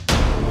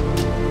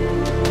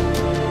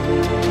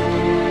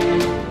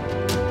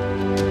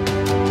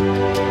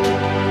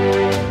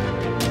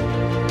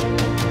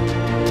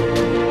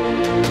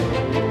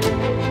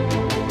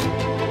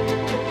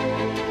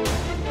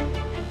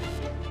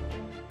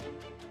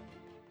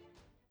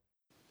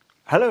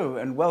Hello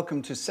and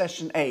welcome to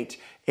session 8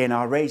 in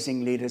our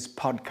Raising Leaders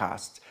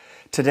podcast.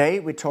 Today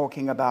we're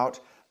talking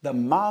about the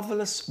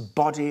marvelous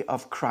body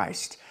of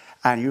Christ,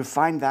 and you'll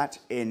find that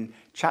in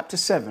chapter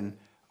 7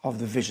 of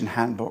the Vision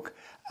Handbook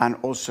and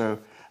also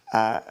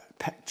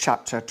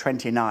chapter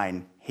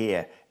 29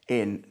 here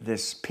in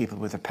this People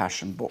with a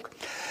Passion book.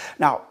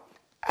 Now,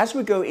 as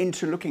we go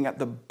into looking at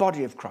the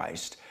body of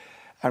Christ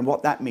and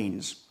what that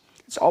means,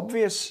 it's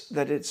obvious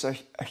that it's a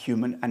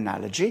human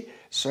analogy.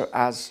 So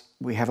as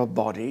we have a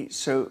body,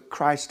 so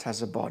Christ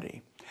has a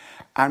body.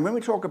 And when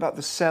we talk about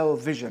the cell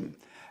vision,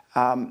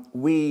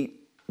 we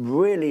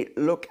really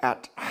look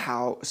at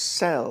how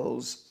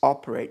cells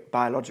operate,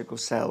 biological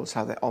cells,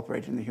 how they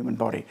operate in the human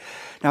body.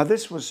 Now,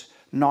 this was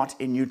not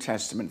in New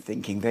Testament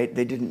thinking. They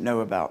didn't know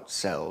about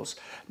cells.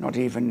 Not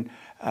even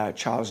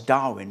Charles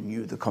Darwin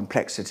knew the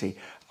complexity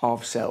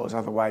of cells.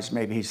 Otherwise,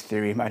 maybe his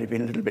theory might have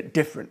been a little bit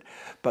different.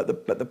 But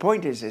the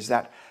point is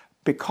that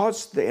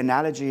because the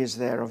analogy is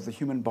there of the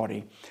human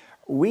body,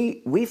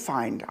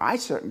 I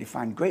certainly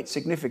find great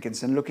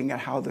significance in looking at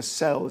how the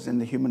cells in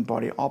the human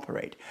body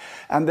operate.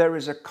 And there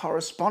is a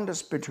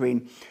correspondence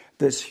between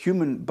this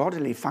human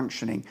bodily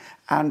functioning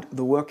and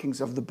the workings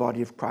of the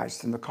body of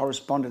Christ. And the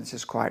correspondence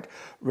is quite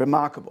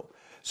remarkable.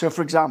 So,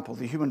 for example,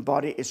 the human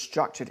body is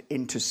structured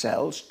into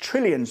cells,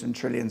 trillions and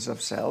trillions of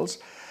cells.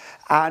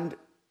 And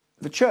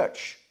the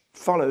church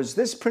follows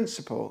this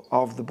principle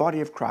of the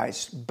body of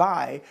Christ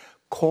by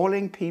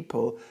calling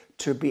people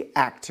to be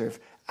active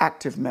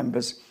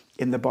members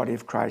in the body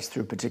of Christ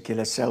through a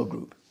particular cell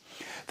group.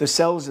 The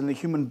cells in the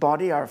human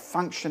body are a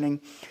functioning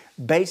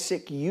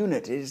basic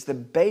unit. It is the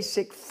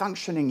basic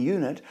functioning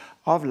unit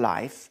of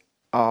life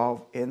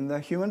in the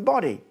human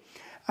body.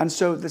 And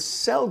so the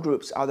cell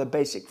groups are the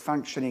basic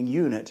functioning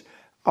unit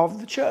of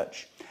the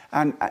church.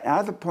 And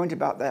another point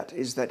about that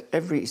is that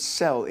every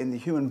cell in the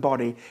human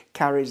body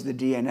carries the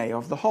DNA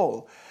of the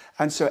whole.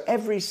 And so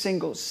every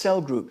single cell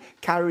group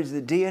carries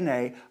the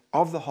DNA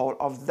of the whole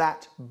of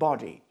that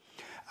body.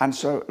 And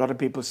so a lot of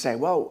people say,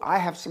 well, I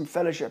have some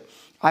fellowship.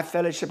 I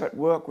fellowship at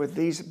work with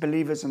these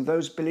believers and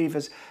those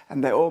believers,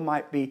 and they all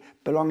might be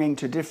belonging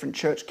to different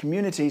church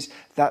communities.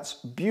 That's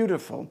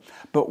beautiful.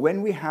 But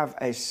when we have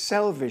a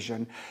cell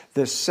vision,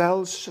 the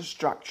cells are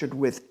structured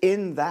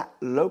within that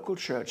local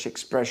church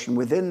expression,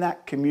 within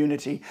that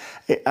community.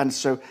 And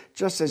so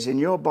just as in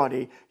your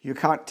body, you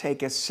can't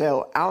take a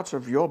cell out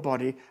of your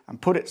body and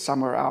put it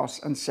somewhere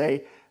else and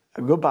say,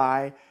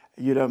 goodbye,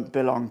 you don't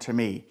belong to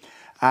me.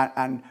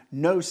 And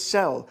no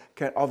cell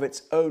can, of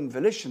its own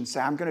volition, say,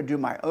 I'm going to do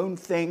my own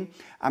thing.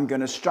 I'm going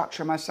to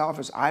structure myself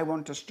as I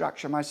want to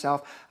structure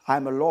myself.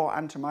 I'm a law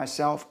unto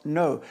myself.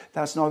 No,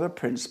 that's not a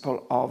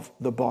principle of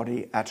the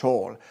body at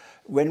all.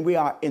 When we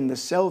are in the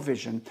cell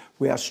vision,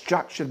 we are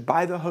structured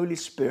by the Holy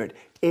Spirit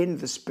in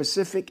the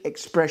specific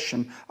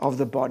expression of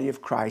the body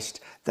of Christ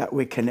that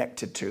we're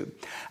connected to.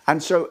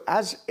 And so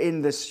as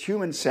in this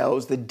human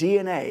cells, the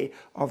DNA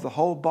of the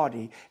whole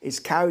body is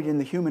carried in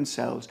the human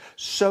cells,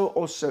 so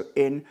also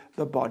in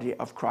the body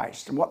of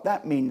Christ. And what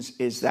that means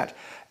is that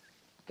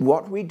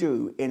what we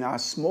do in our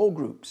small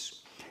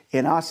groups,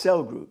 in our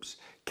cell groups,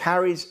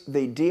 carries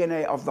the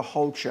DNA of the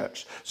whole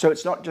church. So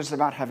it's not just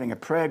about having a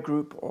prayer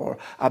group or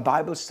a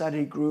Bible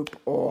study group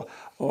or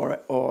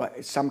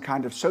some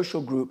kind of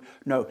social group.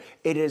 No,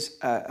 it is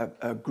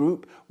a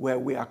group where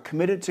we are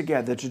committed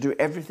together to do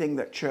everything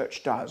that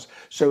church does.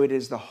 So it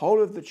is the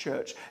whole of the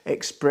church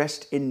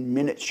expressed in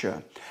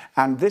miniature.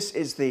 And this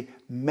is the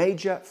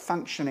major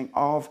functioning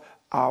of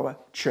our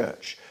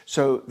church.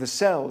 So the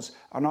cells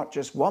are not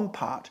just one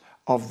part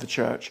of the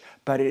church,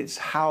 but it's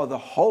how the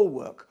whole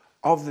work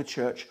of the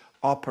church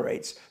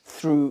operates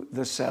through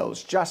the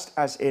cells. Just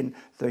as in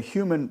the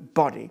human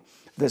body,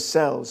 the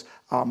cells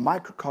are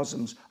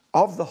microcosms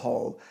of the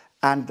whole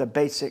and the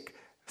basic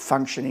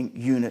functioning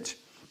unit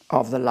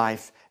of the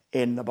life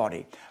in the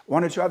body.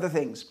 One or two other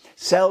things.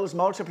 Cells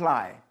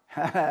multiply.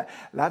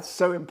 That's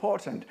so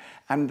important.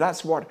 And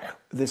that's what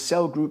the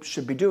cell groups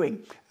should be doing.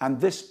 And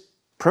this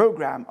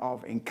program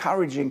of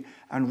encouraging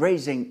and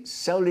raising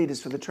cell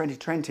leaders for the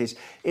 2020s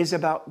is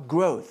about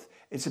growth.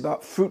 It's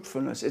about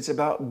fruitfulness. It's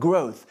about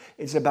growth.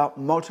 It's about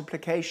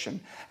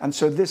multiplication. And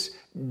so in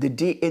the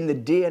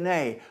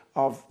DNA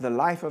of the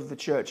life of the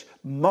church,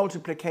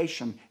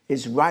 multiplication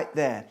is right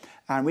there.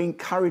 And we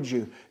encourage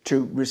you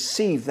to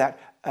receive that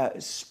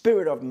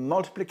spirit of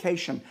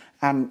multiplication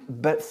and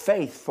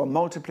faith for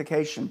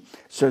multiplication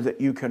so that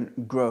you can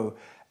grow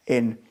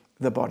in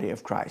the body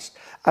of Christ.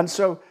 And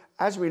so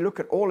as we look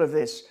at all of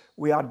this,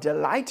 we are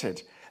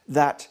delighted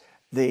that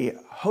the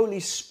Holy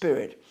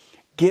Spirit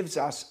gives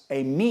us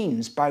a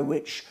means by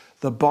which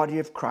the body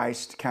of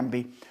Christ can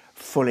be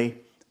fully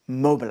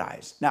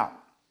mobilized. Now,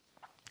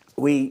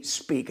 we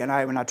speak, and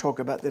when I talk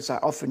about this, I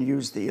often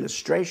use the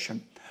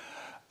illustration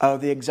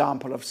of the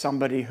example of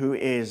somebody who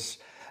is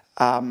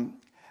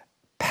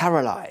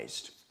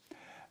paralyzed.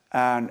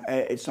 And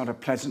it's not a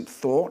pleasant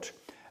thought,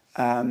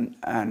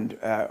 and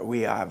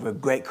we have a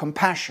great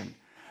compassion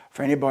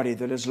for anybody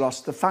that has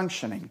lost the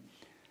functioning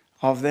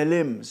of their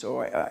limbs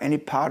or any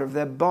part of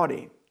their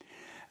body.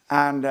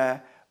 And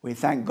We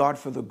thank God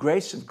for the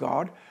grace of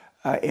God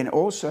in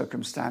all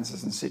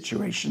circumstances and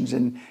situations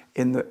in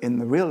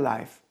the real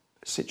life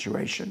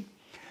situation.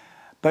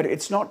 But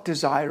it's not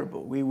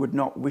desirable. We would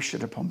not wish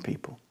it upon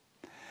people.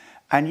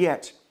 And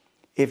yet,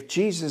 if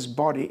Jesus'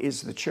 body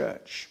is the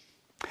church,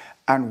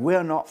 and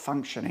we're not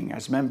functioning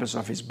as members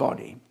of his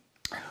body,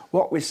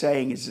 what we're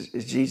saying is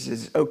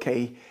Jesus,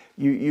 okay,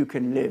 you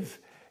can live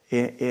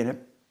in a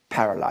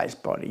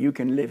paralyzed body. You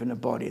can live in a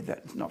body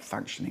that's not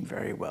functioning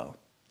very well.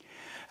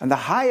 And the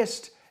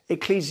highest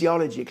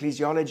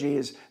ecclesiology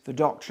is the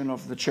doctrine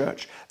of the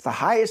church. The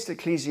highest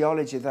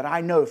ecclesiology that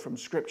I know from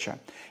Scripture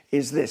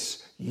is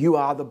this: you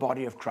are the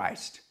body of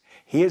Christ.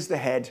 He is the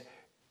head,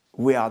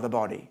 we are the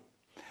body.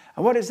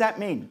 And what does that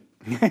mean?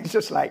 It's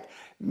just like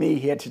me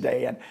here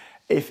today, and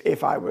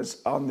if I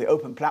was on the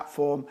open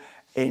platform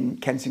in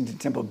Kensington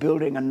Temple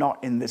building and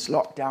not in this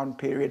lockdown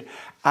period,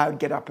 I would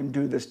get up and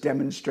do this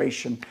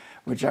demonstration,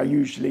 which I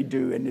usually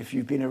do. And if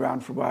you've been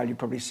around for a while, you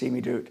probably see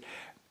me do it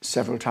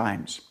several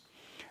times.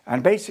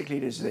 And basically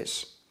it is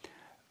this: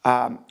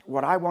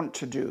 what I want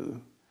to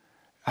do,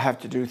 I have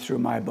to do through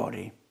my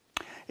body.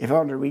 If I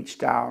want to reach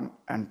down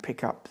and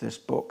pick up this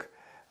book,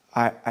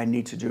 I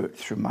need to do it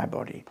through my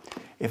body.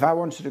 If I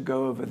wanted to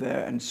go over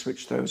there and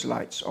switch those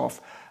lights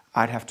off,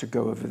 I'd have to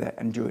go over there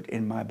and do it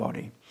in my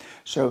body.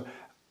 So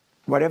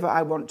whatever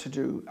I want to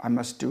do, I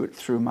must do it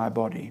through my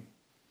body.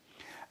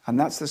 And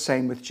that's the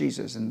same with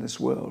Jesus in this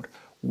world.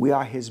 We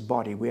are his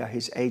body. We are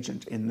his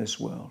agent in this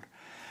world.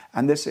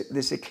 And this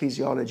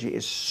ecclesiology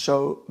is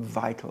so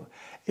vital.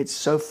 It's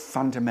so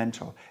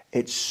fundamental.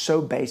 It's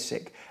so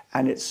basic.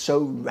 And it's so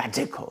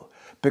radical,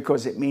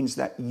 because it means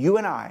that you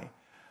and I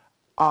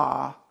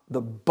are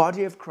the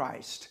body of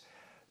Christ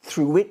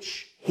through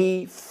which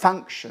he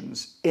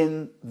functions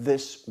in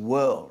this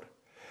world.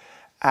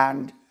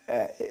 And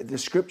the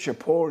scripture,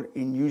 Paul,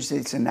 in using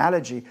this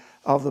analogy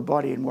of the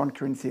body in 1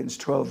 Corinthians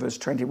 12, verse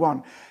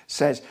 21,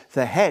 says,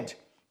 the head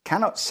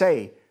cannot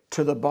say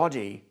to the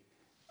body,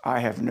 I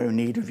have no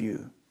need of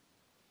you.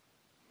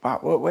 Wow,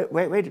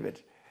 wait a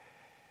bit.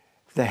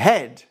 The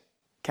head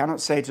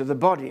cannot say to the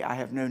body, I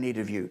have no need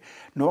of you.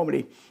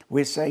 Normally,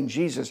 we're saying,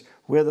 Jesus,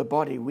 we're the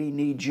body, we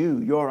need you,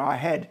 you're our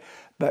head.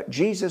 But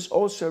Jesus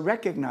also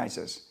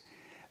recognizes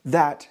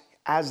that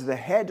as the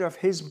head of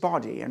his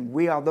body, and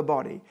we are the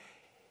body,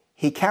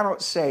 he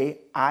cannot say,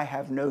 I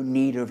have no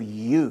need of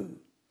you.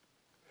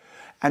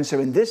 And so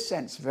in this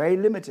sense, very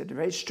limited,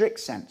 very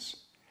strict sense,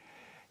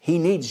 he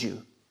needs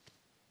you.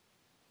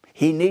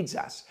 He needs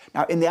us.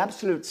 Now, in the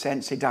absolute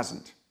sense, he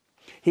doesn't.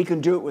 He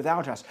can do it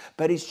without us,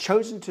 but he's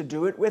chosen to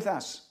do it with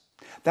us.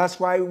 That's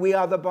why we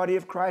are the body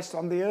of Christ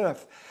on the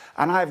earth.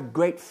 And I have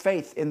great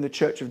faith in the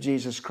Church of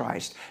Jesus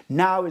Christ.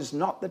 Now is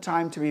not the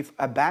time to be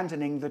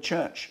abandoning the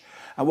church.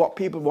 And what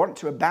people want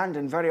to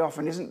abandon very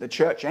often isn't the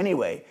church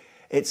anyway.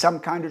 It's some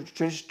kind of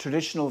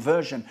traditional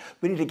version.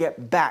 We need to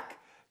get back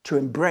to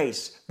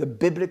embrace the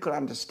biblical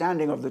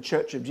understanding of the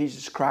Church of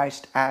Jesus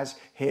Christ as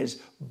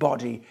his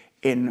body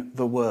in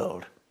the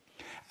world.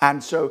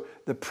 And so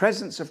the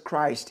presence of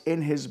Christ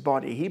in his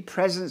body, he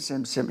presents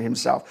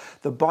himself,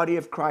 the body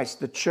of Christ,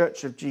 the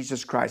church of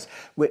Jesus Christ,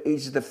 where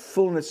is the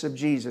fullness of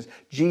Jesus.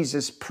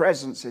 Jesus'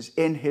 presence is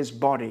in his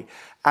body.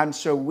 And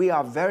so we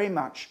are very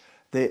much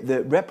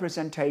the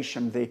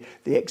representation,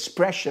 the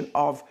expression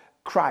of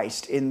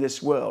Christ in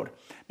this world.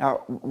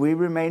 Now, we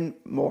remain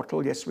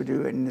mortal, yes we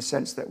do, in the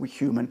sense that we're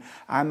human.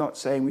 I'm not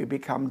saying we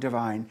become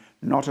divine,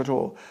 not at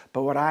all.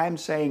 But what I am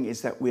saying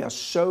is that we are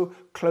so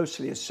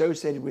closely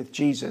associated with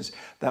Jesus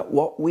that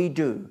what we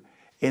do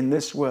in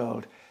this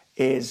world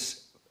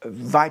is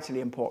vitally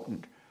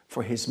important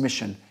for his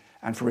mission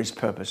and for his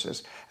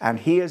purposes. And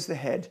he as the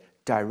head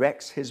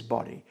directs his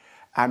body.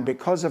 And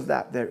because of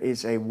that, there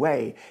is a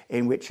way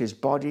in which his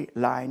body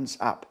lines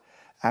up.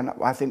 And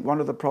I think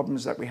one of the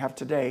problems that we have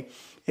today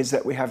is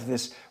that we have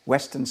this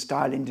Western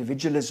style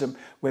individualism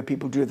where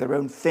people do their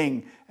own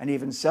thing, and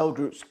even cell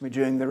groups can be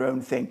doing their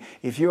own thing.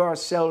 If you are a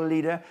cell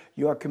leader,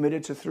 you are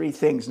committed to three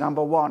things.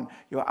 Number one,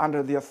 you are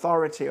under the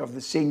authority of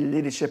the senior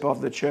leadership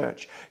of the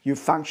church. You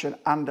function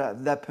under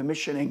the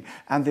permissioning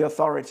and the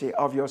authority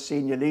of your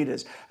senior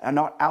leaders and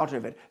not out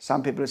of it.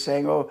 Some people are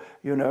saying, oh,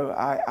 you know,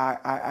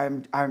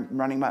 I'm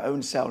running my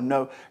own cell.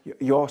 No,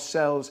 your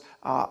cells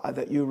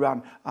that you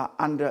run are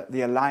under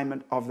the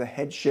alignment of the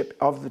headship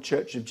of the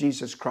Church of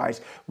Jesus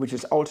Christ, which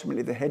is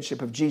ultimately the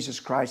headship of Jesus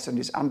Christ and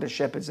his under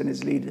shepherds and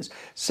his leaders.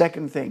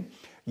 Second thing,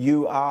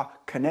 you are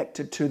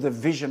connected to the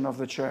vision of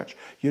the church.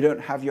 You don't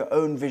have your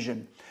own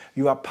vision.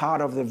 You are part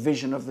of the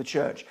vision of the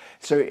church.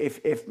 So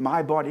if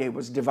my body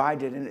was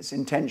divided in its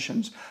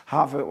intentions,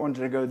 half of it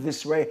wanted to go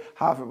this way,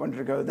 half of it wanted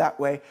to go that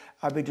way,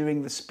 I'd be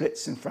doing the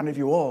splits in front of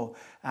you all.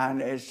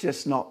 And it's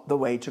just not the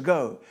way to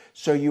go.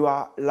 So you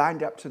are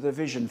lined up to the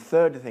vision.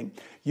 Third thing,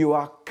 you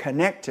are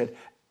connected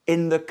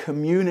in the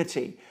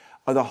community,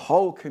 or the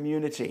whole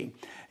community.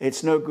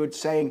 It's no good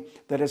saying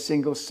that a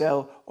single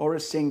cell or a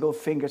single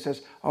finger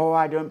says, oh,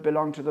 I don't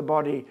belong to the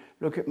body.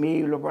 Look at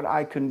me, look what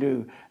I can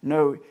do.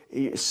 No,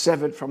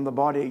 severed from the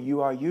body, you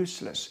are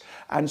useless.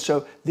 And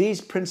so these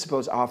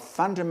principles are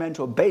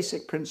fundamental,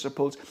 basic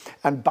principles,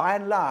 and by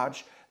and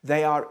large,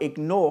 they are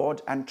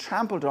ignored and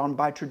trampled on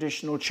by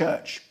traditional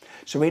church.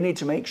 So we need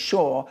to make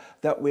sure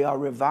that we are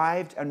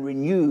revived and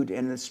renewed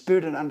in the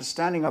spirit and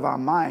understanding of our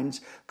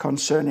minds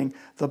concerning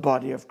the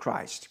body of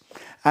Christ.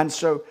 And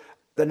so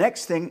the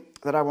next thing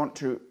that I want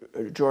to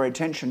draw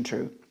attention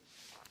to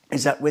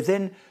is that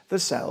within the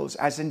cells,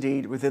 as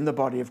indeed within the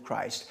body of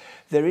Christ,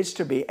 there is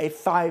to be a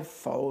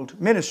fivefold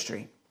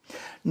ministry.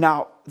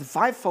 Now, the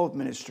fivefold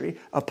ministry,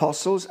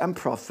 apostles and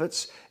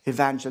prophets,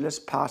 evangelists,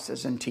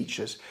 pastors and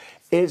teachers,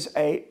 is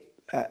a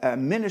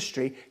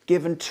ministry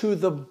given to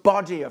the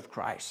body of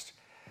Christ.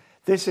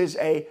 This is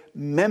a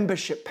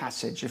membership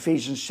passage.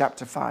 Ephesians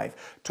chapter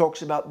 5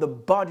 talks about the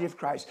body of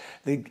Christ.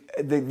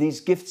 These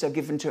gifts are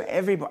given to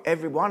every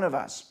one of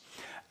us.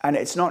 And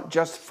it's not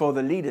just for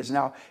the leaders.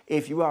 Now,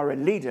 if you are a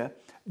leader,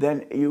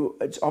 then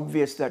it's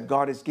obvious that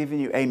God has given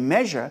you a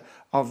measure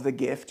of the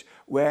gift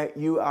where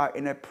you are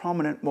in a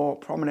more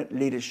prominent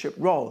leadership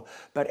role.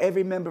 But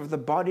every member of the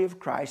body of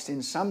Christ,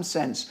 in some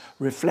sense,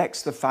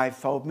 reflects the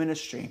fivefold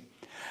ministry.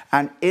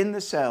 And in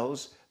the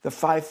cells, the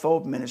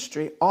fivefold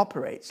ministry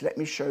operates. Let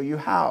me show you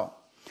how.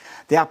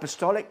 The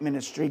apostolic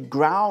ministry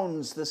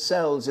grounds the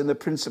cells in the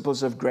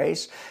principles of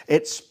grace.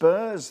 It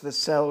spurs the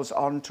cells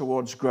on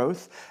towards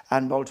growth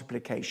and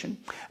multiplication.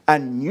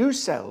 And new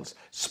cells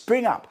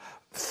spring up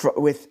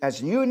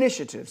as new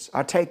initiatives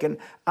are taken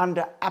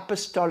under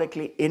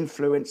apostolically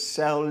influenced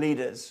cell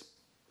leaders.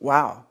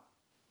 Wow.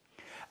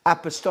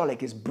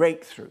 Apostolic is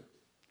breakthrough.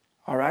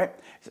 All right.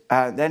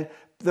 Then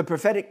the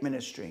prophetic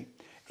ministry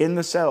in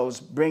the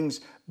cells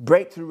brings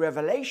breakthrough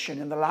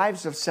revelation in the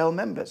lives of cell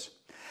members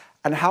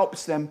and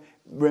helps them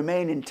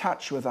remain in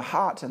touch with the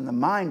heart and the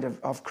mind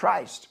of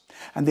Christ.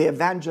 And the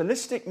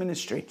evangelistic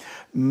ministry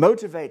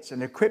motivates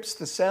and equips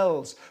the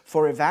cells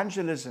for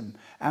evangelism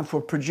and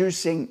for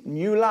producing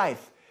new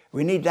life.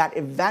 We need that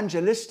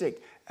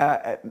evangelistic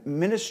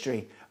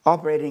ministry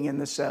operating in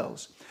the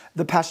cells.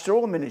 The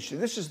pastoral ministry,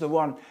 this is the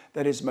one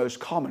that is most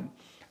common.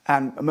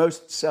 And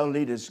most cell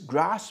leaders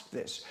grasp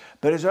this,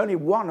 but it's only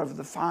one of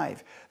the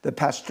five. The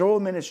pastoral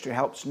ministry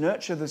helps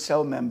nurture the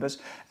cell members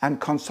and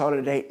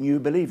consolidate new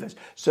believers.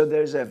 So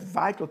there's a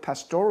vital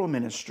pastoral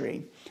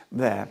ministry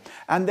there.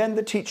 And then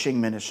the teaching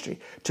ministry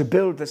to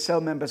build the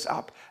cell members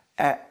up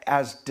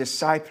as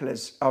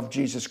disciples of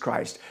Jesus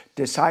Christ,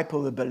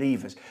 disciple the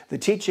believers. The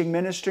teaching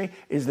ministry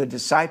is the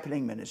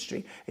discipling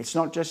ministry. It's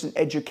not just an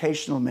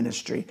educational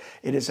ministry.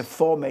 It is a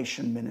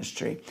formation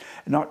ministry,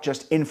 not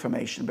just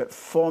information, but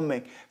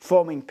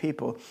forming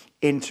people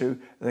into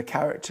the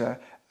character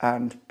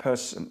and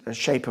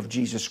shape of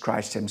Jesus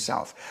Christ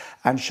himself,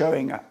 and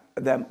showing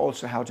them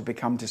also how to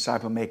become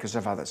disciple makers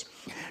of others.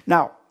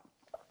 Now,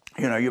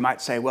 you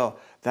might say, well,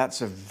 that's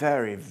a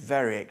very,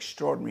 very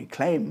extraordinary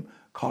claim,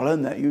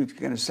 Colin, that you're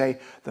going to say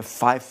the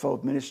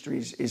fivefold ministry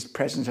is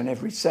present in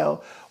every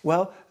cell.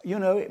 Well,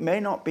 it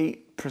may not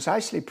be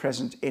precisely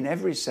present in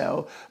every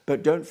cell,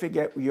 but don't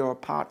forget you're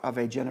part of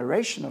a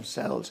generation of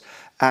cells,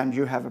 and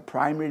you have a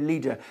primary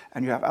leader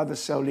and you have other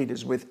cell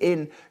leaders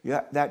within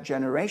that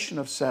generation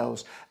of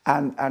cells.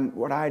 And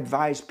what I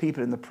advise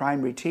people in the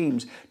primary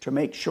teams to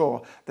make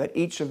sure that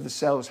each of the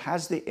cells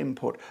has the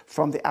input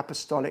from the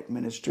apostolic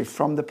ministry,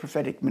 from the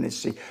prophetic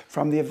ministry,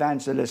 from the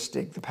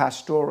evangelistic, the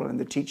pastoral and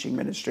the teaching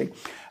ministry.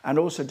 And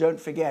also don't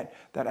forget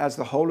that as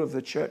the whole of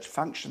the church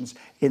functions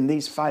in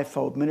these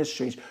fivefold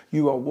ministries,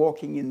 you are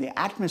walking in the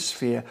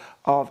atmosphere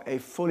of a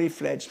fully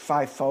fledged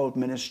fivefold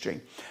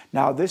ministry.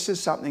 Now, this is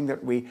something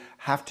that we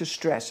have to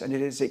stress, and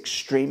it is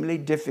extremely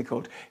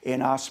difficult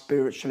in our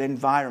spiritual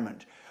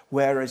environment.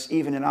 Whereas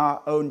even in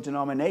our own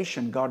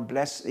denomination, God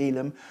bless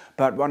Elam,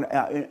 but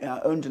in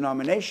our own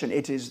denomination,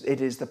 it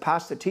is the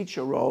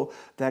pastor-teacher role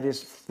that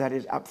is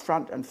up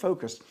front and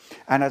focused.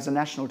 And as a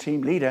national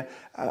team leader,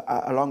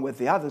 along with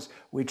the others,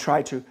 we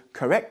try to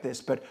correct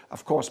this. But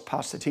of course,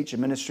 pastor-teacher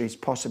ministry is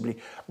possibly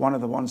one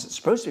of the ones that's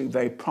supposed to be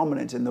very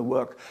prominent in the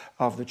work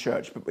of the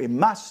church. But we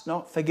must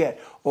not forget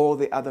all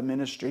the other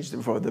ministries,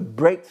 the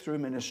breakthrough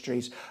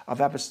ministries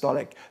of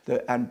apostolic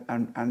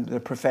and the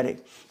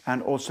prophetic,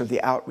 and also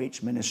the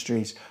outreach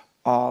ministries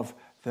of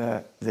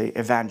the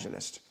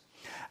evangelist.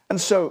 And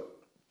so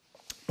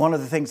one of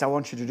the things I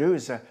want you to do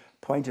is a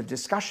point of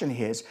discussion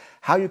here is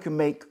how you can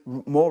make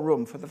more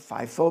room for the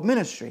fivefold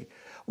ministry.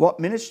 What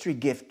ministry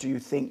gift do you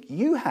think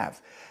you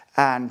have?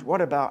 And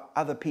what about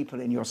other people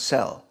in your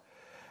cell?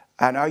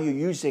 And are you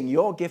using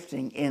your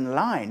gifting in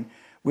line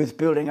with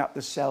building up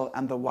the cell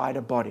and the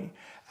wider body?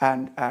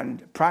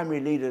 And primary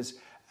leaders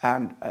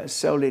and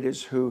cell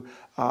leaders who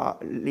are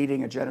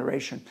leading a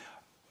generation,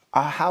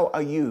 how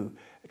are you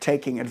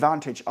taking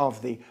advantage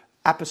of the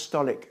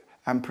apostolic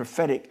and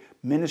prophetic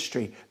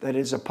ministry that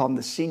is upon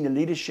the senior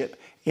leadership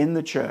in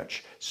the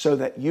church so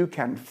that you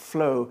can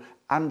flow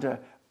under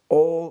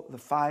all the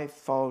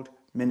fivefold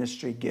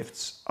ministry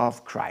gifts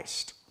of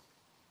Christ?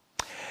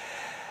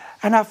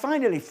 And now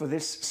finally for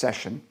this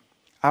session,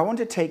 I want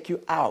to take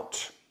you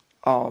out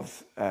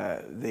of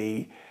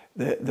the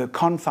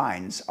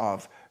confines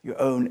of your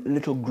own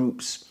little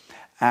groups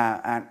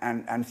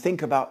and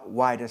think about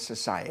wider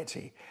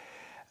society.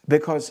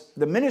 Because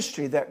the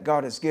ministry that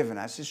God has given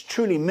us is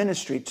truly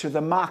ministry to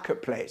the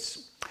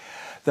marketplace.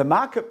 The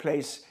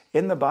marketplace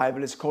in the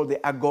Bible is called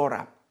the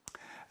agora.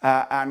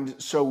 And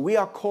so we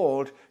are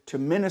called to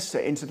minister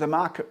into the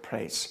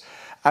marketplace.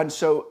 And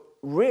so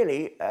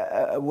really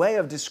a way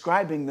of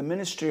describing the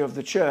ministry of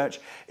the church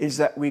is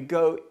that we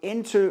go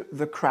into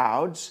the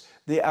crowds,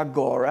 the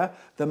agora,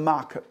 the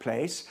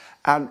marketplace,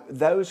 and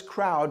those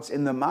crowds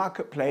in the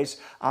marketplace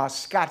are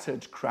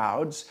scattered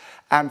crowds,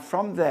 and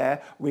from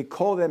there we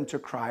call them to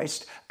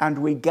Christ and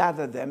we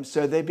gather them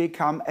so they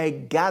become a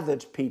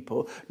gathered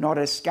people, not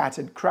a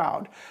scattered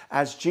crowd.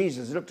 As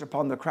Jesus looked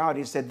upon the crowd,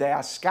 he said, they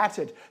are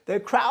scattered. There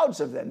are crowds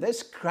of them.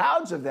 There's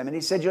crowds of them. And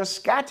he said, you're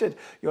scattered.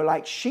 You're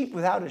like sheep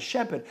without a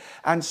shepherd.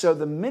 And so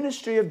the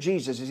ministry of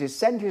Jesus is he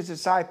sent his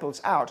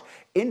disciples out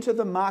into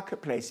the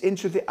marketplace,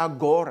 into the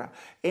agora,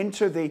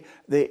 into the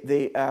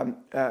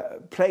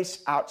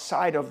place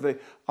outside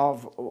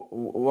of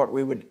what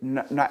we would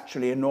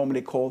naturally and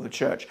normally call the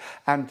church.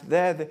 And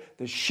there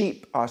the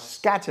sheep are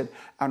scattered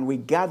and we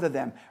gather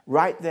them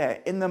right there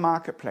in the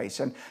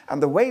marketplace. And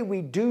the way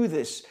we do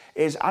this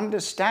is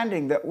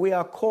understanding that we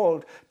are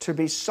called to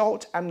be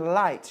salt and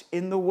light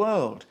in the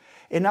world.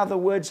 In other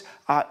words,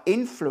 our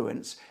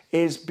influence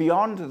is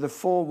beyond the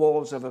four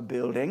walls of a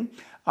building.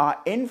 Our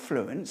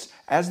influence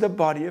as the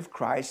body of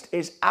Christ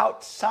is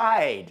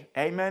outside.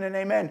 Amen and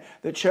amen.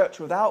 The church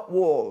without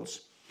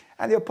walls.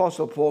 And the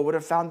Apostle Paul would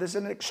have found this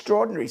an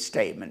extraordinary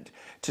statement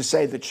to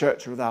say the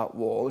church without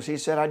walls. He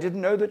said, I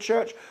didn't know the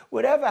church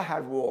would ever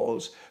have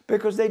walls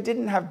because they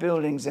didn't have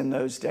buildings in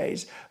those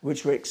days,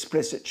 which were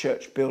explicit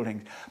church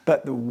buildings.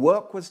 But the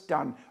work was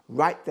done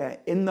right there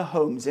in the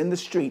homes, in the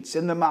streets,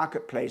 in the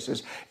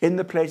marketplaces, in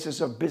the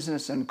places of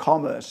business and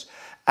commerce.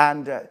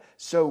 And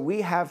so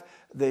we have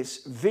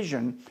this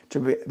vision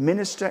to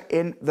minister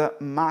in the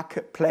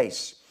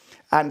marketplace.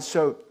 And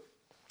so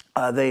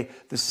the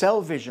cell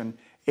vision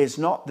is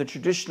not the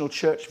traditional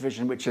church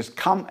vision, which is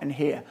come and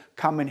hear,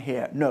 come and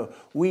hear. No,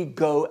 we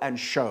go and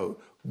show.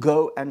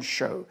 Go and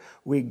show.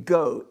 We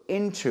go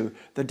into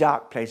the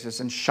dark places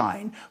and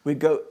shine. We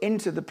go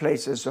into the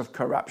places of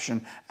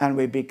corruption and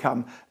we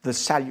become the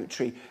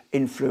salutary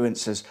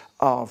influences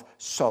of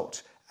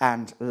salt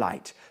and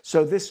light.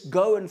 So this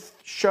go and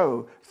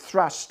show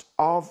thrust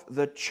of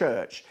the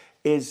church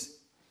is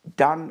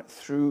done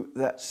through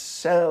the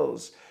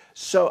cells.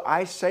 So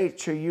I say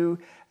to you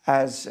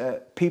as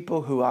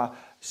people who are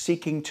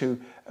seeking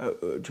to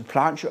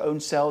plant your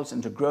own cells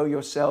and to grow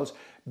your cells,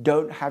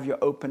 don't have your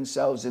open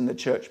cells in the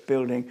church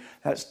building.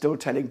 That's still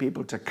telling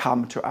people to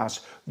come to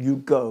us. You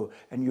go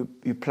and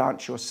you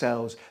plant your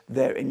cells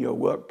there in your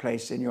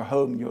workplace, in your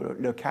home, your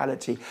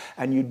locality,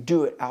 and you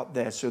do it out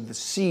there so the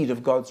seed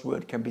of God's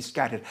word can be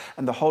scattered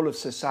and the whole of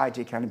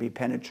society can be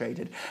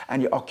penetrated.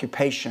 And your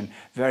occupation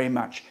very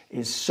much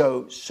is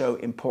so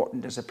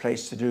important as a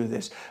place to do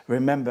this.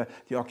 Remember,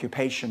 the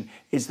occupation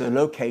is the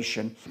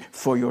location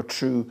for your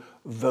true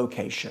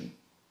vocation.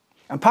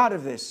 And part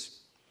of this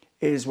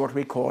is what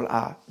we call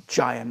our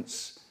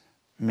giants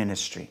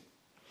ministry.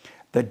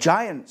 The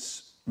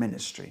giants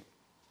ministry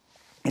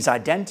is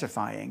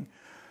identifying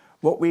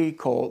what we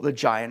call the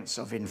giants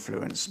of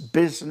influence: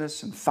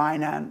 business and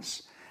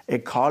finance,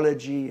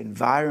 ecology,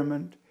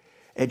 environment,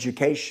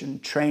 education,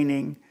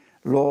 training,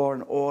 law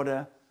and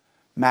order,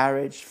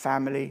 marriage,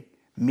 family,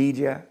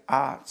 media,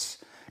 arts,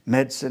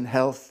 medicine,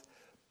 health,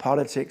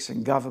 politics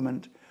and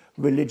government,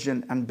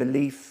 religion and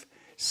belief,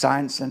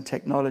 science and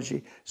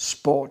technology,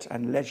 sport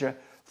and leisure,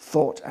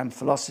 thought and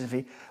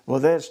philosophy. Well,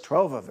 there's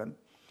 12 of them.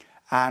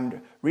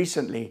 And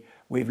recently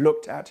we've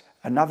looked at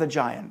another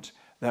giant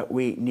that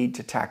we need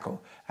to tackle.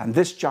 And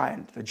this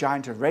giant, the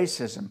giant of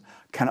racism,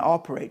 can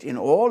operate in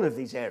all of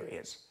these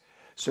areas.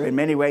 So in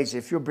many ways,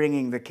 if you're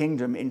bringing the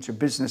kingdom into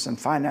business and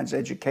finance,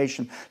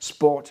 education,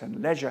 sport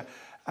and leisure,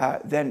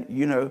 then,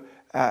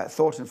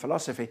 thought and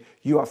philosophy,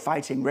 you are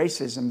fighting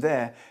racism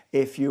there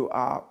if you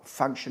are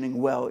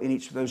functioning well in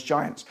each of those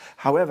giants.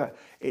 However,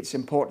 it's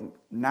important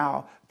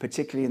now,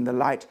 particularly in the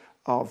light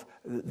of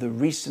the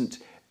recent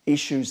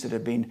issues that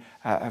have been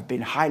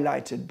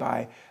highlighted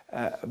by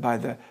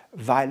the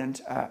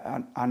violent,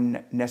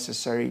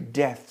 unnecessary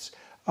deaths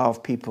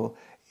of people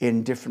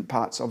in different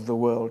parts of the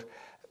world,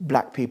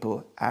 black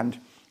people, and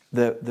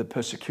the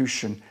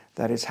persecution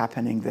that is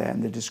happening there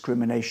and the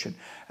discrimination.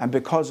 And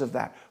because of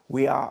that,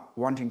 we are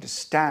wanting to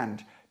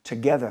stand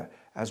together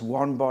as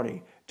one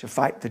body to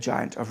fight the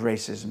giant of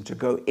racism, to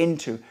go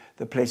into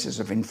the places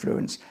of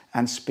influence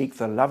and speak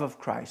the love of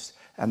Christ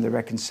and the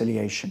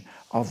reconciliation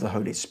of the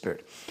Holy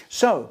Spirit.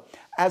 So,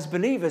 as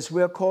believers,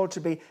 we are called to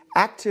be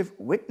active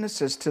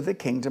witnesses to the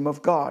kingdom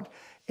of God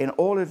in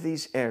all of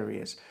these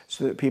areas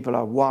so that people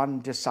are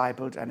one,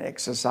 discipled, and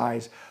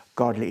exercise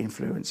godly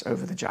influence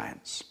over the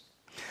giants.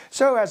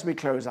 So as we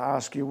close, I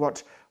ask you,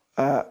 what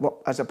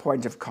as a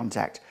point of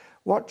contact,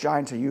 what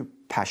giant are you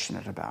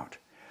passionate about?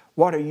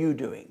 What are you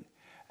doing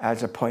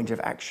as a point of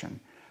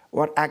action?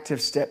 What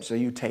active steps are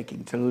you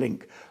taking to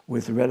link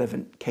with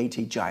relevant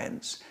KT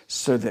giants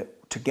so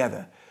that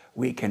together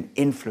we can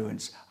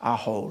influence our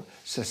whole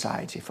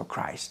society for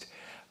Christ?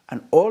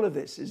 And all of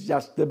this is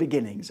just the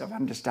beginnings of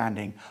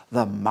understanding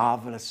the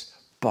marvelous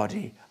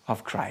body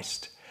of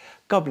Christ.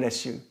 God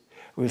bless you.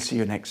 We'll see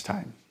you next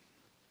time.